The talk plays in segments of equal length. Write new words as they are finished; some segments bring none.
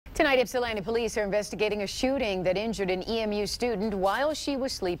Tonight, Ypsilanti police are investigating a shooting that injured an EMU student while she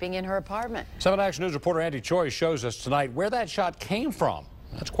was sleeping in her apartment. 7 Action News reporter Andy Choi shows us tonight where that shot came from.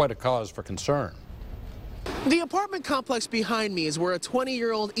 That's quite a cause for concern. The apartment complex behind me is where a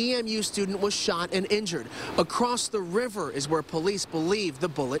 20-year-old EMU student was shot and injured. Across the river is where police believe the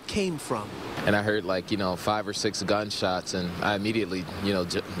bullet came from. And I heard 5 or 6 gunshots, and I immediately,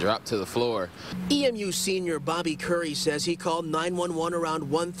 dropped to the floor. EMU senior Bobby Curry says he called 911 around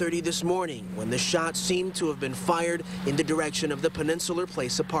 1:30 this morning when the shot seemed to have been fired in the direction of the Peninsular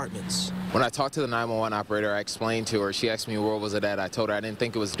Place apartments. When I talked to the 911 operator, I explained to her, she asked me where was it at. I told her I didn't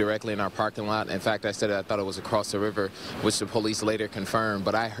think it was directly in our parking lot. In fact, I said I thought it was across the river, which the police later confirmed.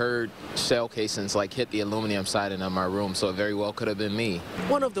 But I heard shell casings hit the aluminum siding of my room, so it very well could have been me.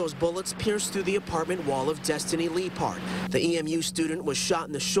 One of those bullets pierced through the apartment wall of Destiny Leapart. The EMU student was shot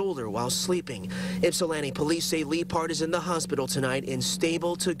in the shoulder while sleeping. Ypsilanti police say Leapart is in the hospital tonight in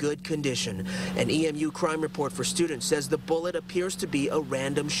stable to good condition. An EMU crime report for students says the bullet appears to be a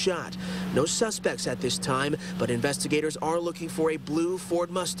random shot. No suspects at this time, but investigators are looking for a blue Ford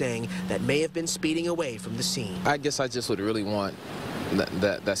Mustang that may have been speeding away from the scene. I guess I just would really want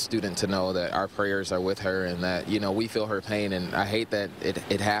that student to know that our prayers are with her and that, we feel her pain, and I hate that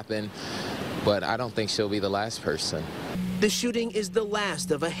it happened, but I don't think she'll be the last person. The shooting is the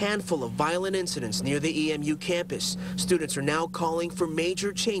last of a handful of violent incidents near the EMU campus. Students are now calling for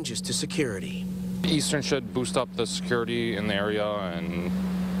major changes to security. Eastern should boost up the security in the area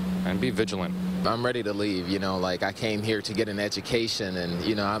and be vigilant. I'm ready to leave, I came here to get an education, and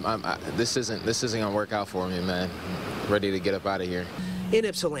this isn't gonna work out for me, man. Ready to get up out of here. In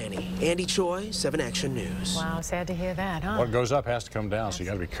Ypsilanti, Andy Choi, 7 Action News. Wow, sad to hear that, huh? What goes up has to come down, so you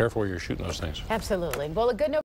got to be careful where you're shooting those things. Absolutely. Well, a good note.